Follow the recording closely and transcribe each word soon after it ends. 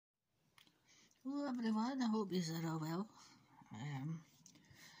Hello everyone, I hope you are all well.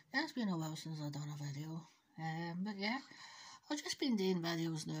 It's been a while since I've done a video. But yeah, I've just been doing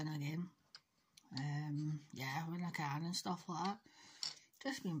videos now and again. Yeah, when I can and stuff like that.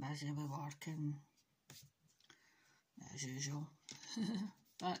 Just been busy with work and as usual.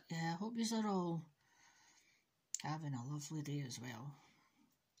 But yeah, I hope you are all having a lovely day as well.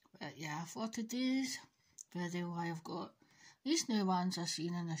 But yeah, for today's video I've got these new ones I've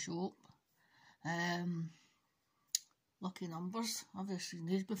seen in the shop. Lucky numbers. I've never seen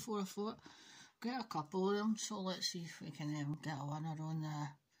these before. I thought get a couple of them, so let's see if we can get a winner on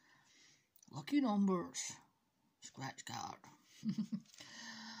the lucky numbers scratch card.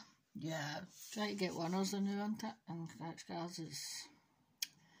 Yeah, try to get winners in there, isn't it? And scratch cards is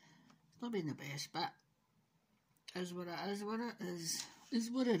not been the best, but is what it is. What it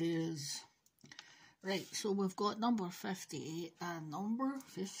is what it is. Right, so we've got number 58 and number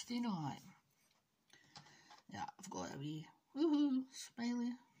 59. Yeah, I've got a wee woohoo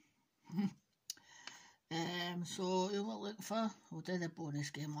smiley. So you what looking for? We did a bonus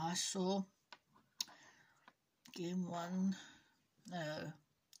game last, so game 1. Now,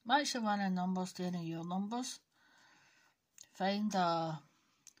 match the winning numbers to any of your numbers. Find a,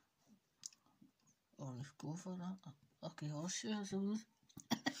 or let's go for that, lucky horseshoe, I suppose.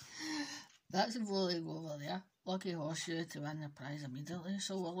 That's the volley over there. Lucky horseshoe to win the prize immediately.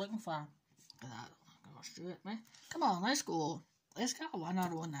 So we're looking for that. Horseshoe at me. Come on, let's go. Let's get a winner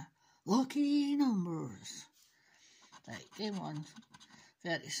on the lucky numbers. Right, game 1.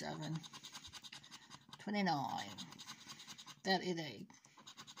 37. 29. 39.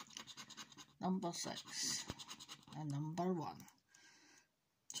 Number 6. And number 1.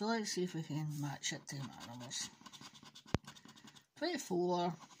 So let's see if we can match it to my numbers.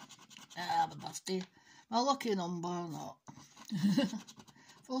 24. My birthday. My lucky number, no.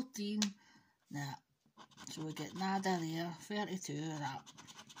 14. Nah. So we get nada there. 32, that.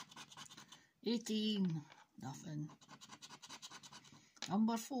 18. Nothing.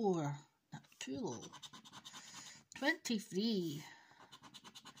 Number 4. Too low. 23.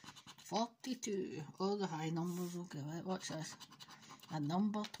 42. All the high numbers will give it. What's this? And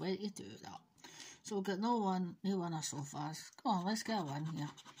number 22, that. So we've got no winner so far. Come on, let's get a win here.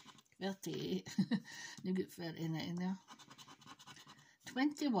 38. You get 39 in there.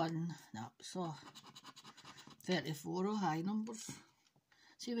 21. No, so 34 all high numbers.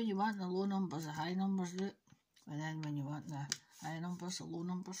 See, when you want the low numbers, the high numbers do it. And then when you want the high numbers, the low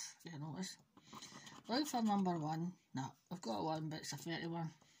numbers, you notice. Look for number 1. No, I've got a 1, but it's a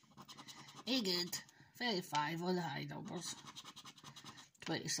 31. Hey, good. 35, all the high numbers.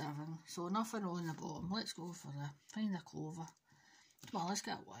 27. So nothing on the bottom. Let's go for the find the clover. Come on, let's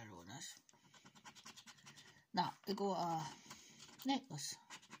get a wire on this. Nah, we got a necklace.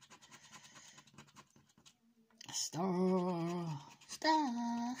 A star,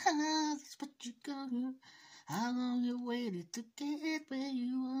 that's what you got. How long you waited to get where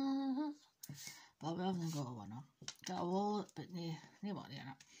you are? But we haven't got a winner. Got a wallet, but no money in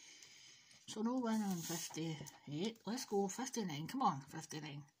it. So no winner on 58. Let's go 59. Come on,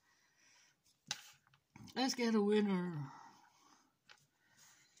 59. Let's get a winner.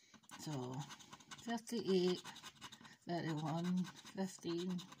 So 58, 31,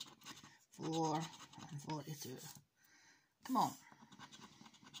 15, 4, and 42. Come on.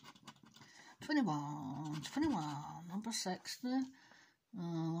 21, number 6 now.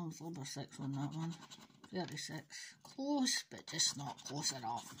 Number 6 on that one. 36. Close, but just not close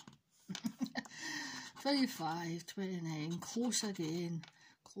enough. 25, 29, close again.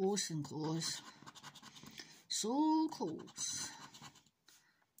 Close and close. So close.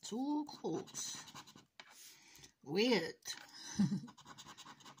 So close. Wait.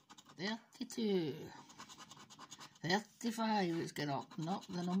 32. 35 is getting up and up.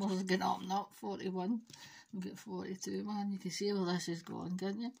 The numbers getting up and up. 41. We've got 42, man. You can see where this is going,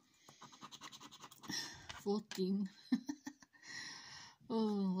 can't you? 14.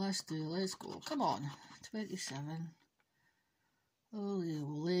 Oh, let's go. Come on. 27.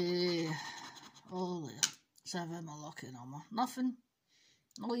 Ole. 7, my lucky number. Nothing.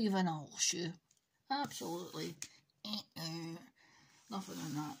 Not even a horseshoe. Absolutely. Nothing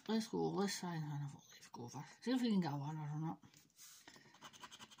in that. Let's go. Let's try and have a leaf cover. See if we can get a winner or not.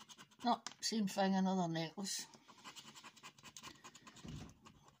 Nope. Same thing. Another necklace.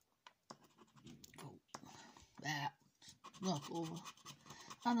 Cool. That. Knock over.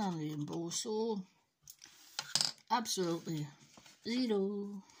 And a rainbow. So, absolutely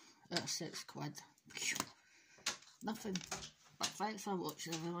 0. That's 6 quid. Nothing. But thanks for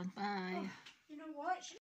watching, everyone. Bye. Oh, you know what?